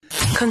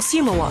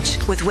Consumer Watch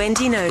with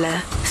Wendy Knowler.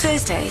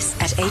 Thursdays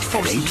at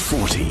 8:40.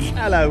 8:40.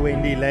 Hello,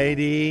 Wendy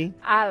lady.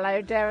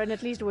 Hello, Darren.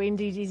 At least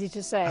Wendy's easy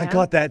to say. I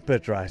got that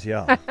bit right,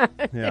 yeah.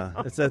 Yeah,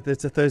 it's a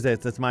Thursday.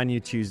 It's my new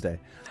Tuesday.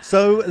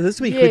 So this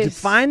week, we did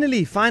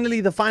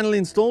finally the final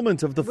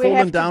installment of the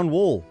Fallen Down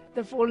Wall.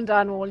 The Fallen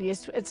Down Wall,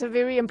 yes. It's a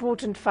very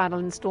important final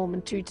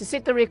installment too, to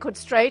set the record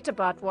straight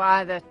about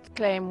why the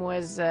claim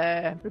was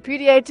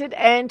repudiated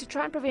and to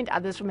try and prevent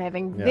others from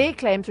having their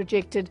claims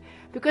rejected.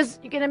 Because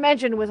you can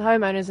imagine with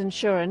homeowners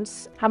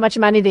insurance how much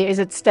money there is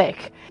at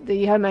stake.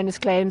 The homeowners'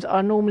 claims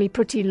are normally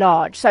pretty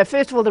large. So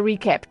first of all, the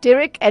recap.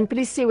 Derek and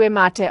Pelisiwe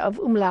Mate of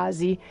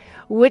Umlazi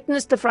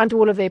witnessed the front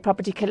wall of their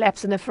property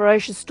collapse in a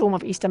ferocious storm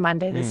of Easter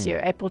Monday this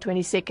year, April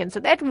 22nd. So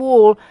that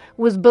wall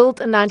was built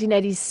in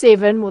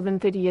 1987, more than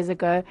 30 years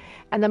ago,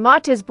 and the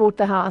Mates bought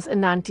the house in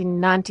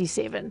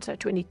 1997, so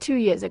 22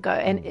 years ago.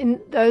 And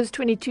in those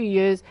 22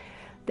 years,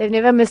 they've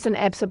never missed an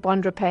ABSA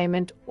bond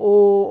repayment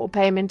or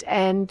payment,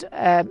 and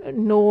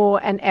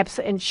nor an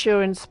ABSA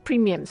insurance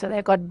premium. So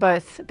they got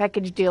both,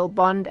 package deal,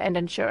 bond and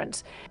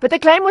insurance. But the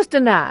claim was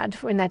denied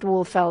when that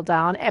wall fell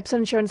down. ABSA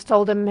Insurance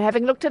told them,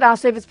 having looked at our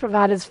service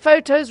provider's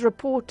photos,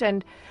 report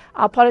and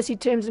our policy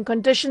terms and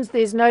conditions,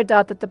 there's no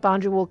doubt that the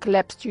boundary wall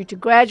collapsed due to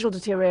gradual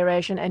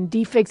deterioration and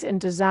defects in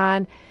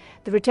design.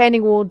 The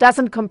retaining wall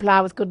doesn't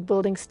comply with good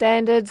building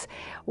standards.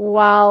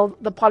 While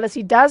the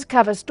policy does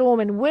cover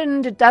storm and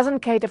wind, it doesn't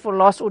cater for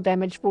loss or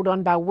damage brought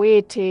on by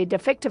wear, tear,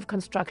 defective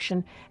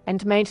construction,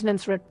 and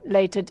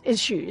maintenance-related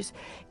issues.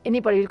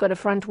 Anybody who's got a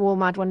front wall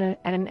might want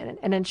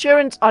an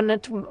insurance on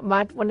it,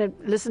 might want to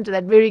listen to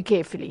that very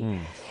carefully.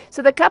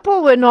 So the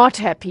couple were not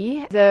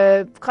happy.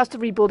 The cost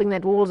of rebuilding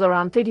that wall is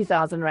around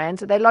 30,000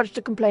 rand, so they lodged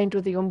a complaint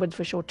with the Ombuds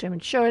for short-term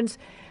insurance,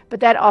 but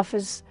that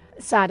office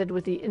sided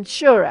with the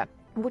insurer,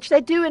 which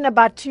they do in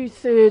about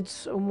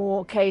 2/3 or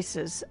more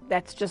cases.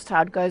 That's just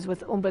how it goes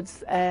with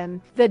Ombuds.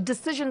 The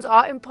decisions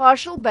are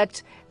impartial,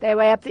 but they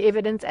weigh up the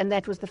evidence, and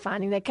that was the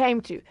finding they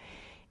came to.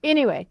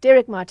 Anyway,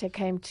 Derek Mate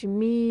came to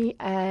me,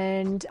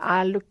 and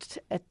I looked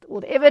at all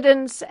the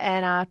evidence,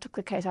 and I took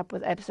the case up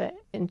with ABSA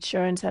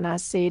Insurance, and I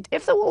said,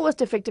 if the wall was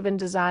defective in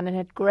design and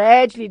had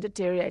gradually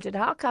deteriorated,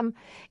 how come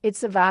it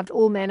survived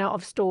all manner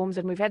of storms,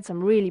 and we've had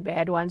some really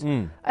bad ones,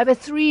 over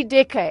 3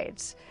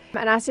 decades?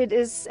 And I said,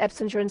 is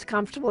ABSA Insurance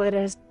comfortable that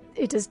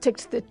it has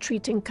ticked the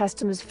treating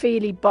customers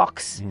fairly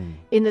box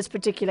in this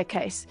particular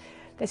case?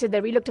 They said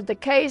they relooked at the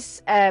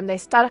case, they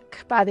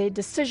stuck by their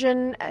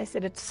decision. I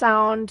said it's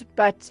sound,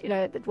 but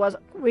it was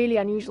really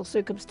unusual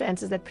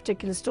circumstances, that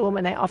particular storm,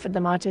 and they offered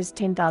the Mates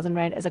 10,000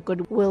 rand as a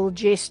goodwill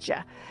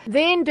gesture.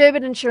 Then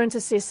Durban Insurance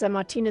Assessor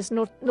Martinus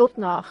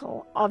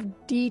Notnagel of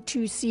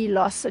D2C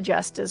Loss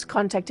Adjusters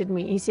contacted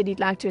me. He said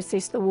he'd like to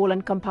assess the wall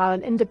and compile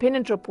an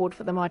independent report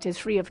for the Mates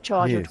free of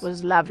charge, which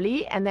was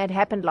lovely, and that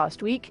happened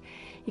last week.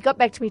 He got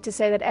back to me to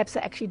say that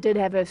ABSA actually did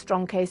have a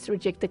strong case to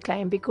reject the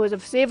claim because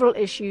of several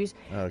issues,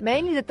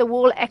 mainly that the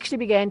wall actually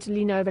began to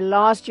lean over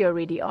last year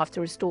already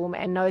after a storm,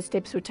 and no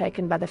steps were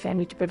taken by the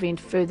family to prevent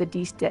further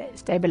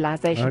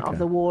destabilization of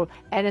the wall.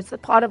 And it's a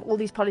part of all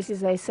these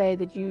policies, they say,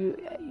 that you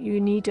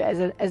need to,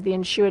 as the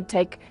insured,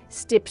 take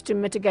steps to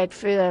mitigate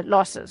further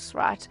losses,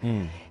 right?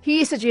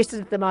 He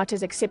suggested that the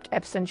Mates accept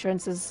ABSA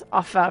Insurance's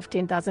offer of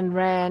 10,000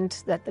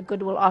 rand, that the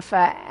goodwill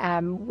offer,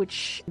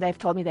 which they've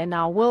told me they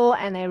now will,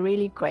 and they're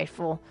really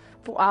grateful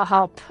for our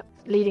help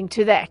leading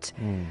to that.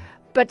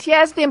 But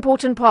here's the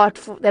important part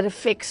that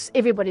affects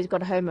everybody who's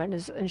got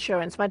homeowners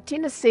insurance.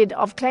 Martinez said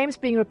of claims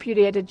being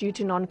repudiated due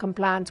to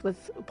non-compliance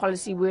with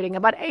policy wording,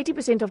 about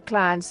 80% of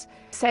clients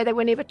say they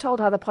were never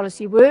told how the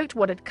policy worked,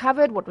 what it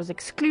covered, what was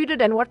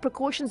excluded, and what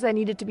precautions they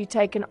needed to be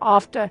taken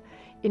after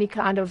any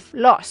kind of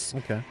loss.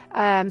 So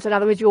in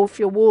other words, if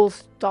your wall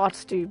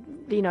starts to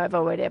lean over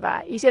or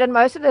whatever. He said in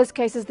most of those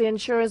cases, the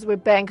insurers were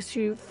banks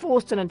who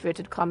forced, in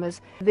inverted commas,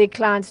 their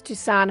clients to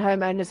sign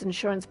homeowners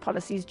insurance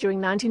policies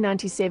during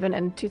 1997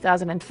 and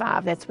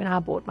 2005. That's when I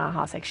bought my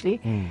house, actually.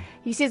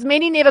 He says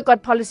many never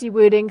got policy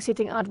wording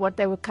setting out what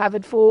they were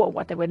covered for or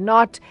what they were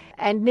not,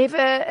 and they've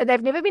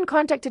never been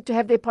contacted to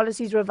have their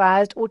policies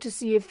revised or to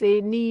see if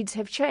their needs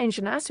have changed,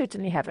 and I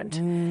certainly haven't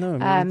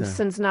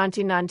since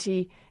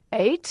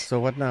 1998. So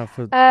what now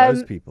for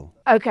those people?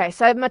 Okay,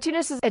 so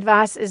Martinez's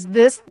advice is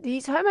this.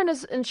 These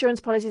homeowners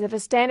insurance policies have a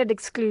standard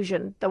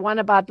exclusion, the one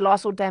about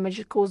loss or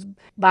damage caused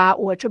by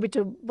or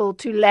attributable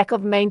to lack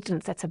of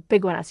maintenance. That's a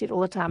big one. I see it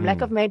all the time.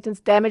 Lack of maintenance,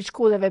 damage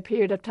caused over a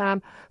period of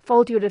time,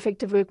 faulty or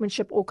defective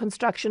workmanship or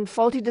construction,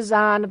 faulty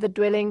design of the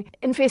dwelling,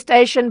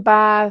 infestation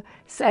by,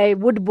 say,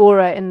 wood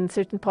borer in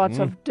certain parts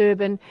of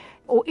Durban,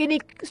 or any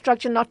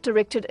structure not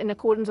directed in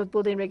accordance with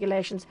building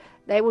regulations,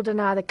 they will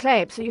deny the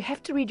claim. So you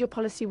have to read your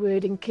policy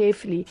wording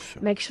carefully,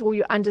 make sure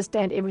you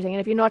understand everything.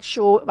 And if you're not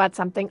sure about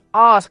something,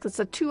 ask. It's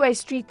a two-way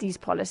street, these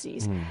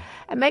policies.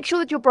 And make sure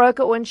that your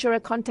broker or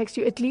insurer contacts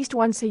you at least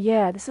once a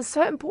year. This is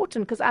so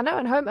important because I know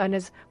in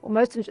homeowners, or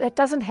most, that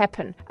doesn't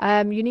happen.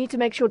 You need to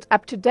make sure it's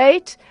up to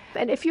date.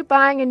 And if you're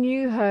buying a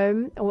new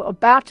home or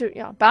about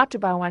to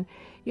buy one,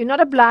 you're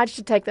not obliged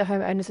to take the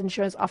homeowner's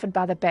insurance offered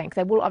by the bank.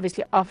 They will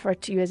obviously offer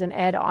it to you as an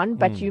add-on,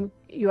 but you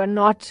you are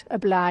not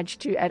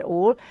obliged to at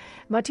all.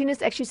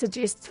 Martinez actually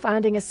suggests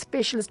finding a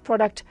specialist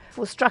product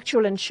for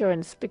structural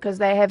insurance because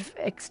they have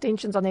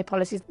extensions on their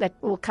policies that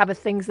will cover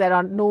things that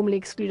are normally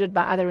excluded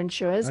by other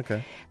insurers.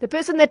 Okay. The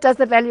person that does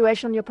the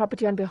valuation on your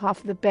property on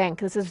behalf of the bank,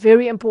 this is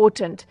very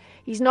important.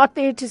 He's not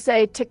there to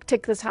say, tick,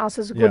 tick, this house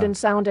is good and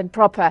sound and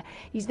proper.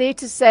 He's there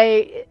to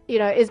say,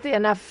 is there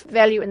enough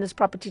value in this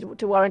property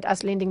to warrant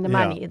us lending the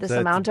money, this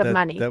amount of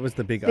money? That was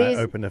the big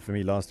eye-opener for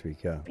me last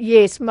week,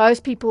 Yes,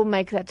 most people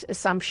make that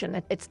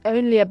assumption. It's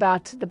only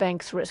about the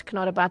bank's risk,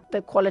 not about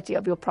the quality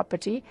of your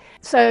property.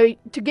 So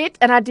to get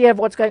an idea of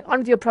what's going on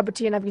with your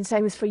property, and I've been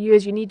saying this for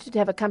years, you need to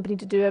have a company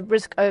to do a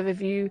risk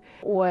overview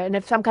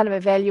and some kind of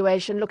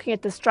evaluation, looking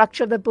at the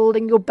structure of the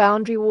building, your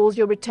boundary walls,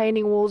 your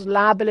retaining walls,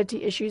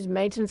 liability issues,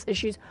 maintenance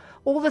issues,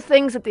 all the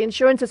things that the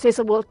insurance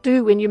assessor will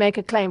do when you make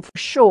a claim, for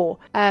sure.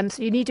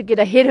 So you need to get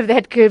ahead of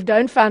that curve.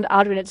 Don't find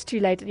out when it's too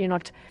late and you're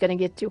not going to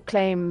get your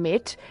claim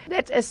met.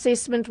 That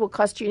assessment will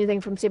cost you anything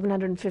from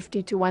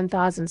 $750 to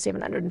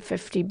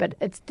 $1,750, but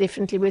it's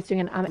definitely worth doing,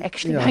 and I'm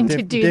actually going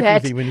to do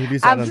that. Definitely when you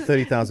lose out on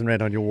 30,000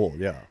 Rand on your wall,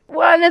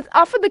 Well, and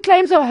often the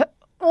claims are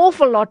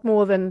awful lot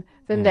more than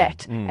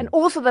that. And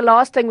also the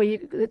last thing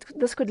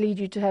this could lead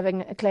you to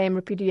having a claim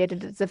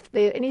repudiated is if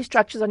there are any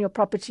structures on your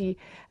property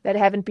that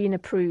haven't been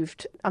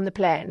approved on the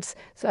plans.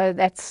 So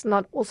that's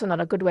also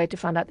not a good way to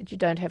find out that you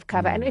don't have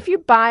cover. And if you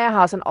buy a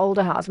house, an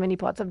older house, many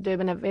parts of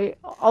Durban are very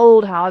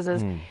old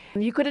houses,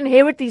 you could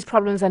inherit these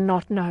problems and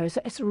not know.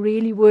 So it's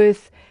really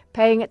worth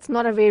paying. It's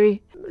not a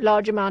very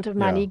large amount of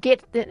money.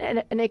 Get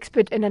an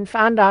expert in and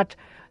find out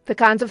the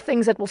kinds of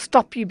things that will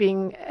stop you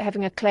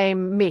having a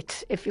claim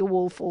met if your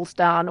wall falls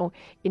down or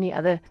any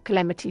other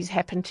calamities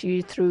happen to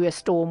you through a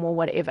storm or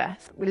whatever.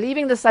 We're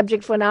leaving the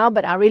subject for now,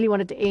 but I really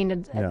wanted to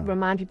end and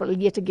remind people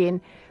yet again,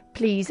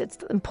 please, it's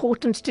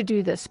important to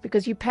do this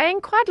because you're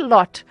paying quite a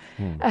lot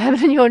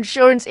in your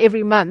insurance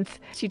every month.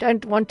 So you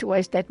don't want to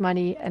waste that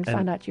money and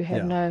find out you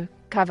have no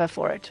cover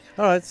for it.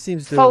 All right,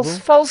 seems doable.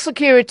 False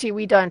security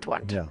we don't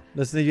want. Yeah.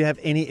 Listen, if you have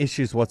any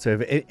issues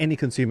whatsoever, any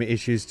consumer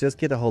issues, just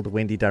get a hold of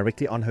Wendy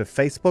directly on her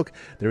Facebook.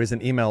 There is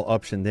an email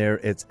option there.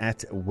 It's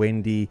at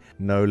Wendy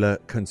Knowler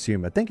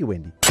Consumer. Thank you,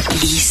 Wendy.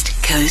 East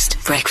Coast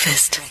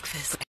Breakfast.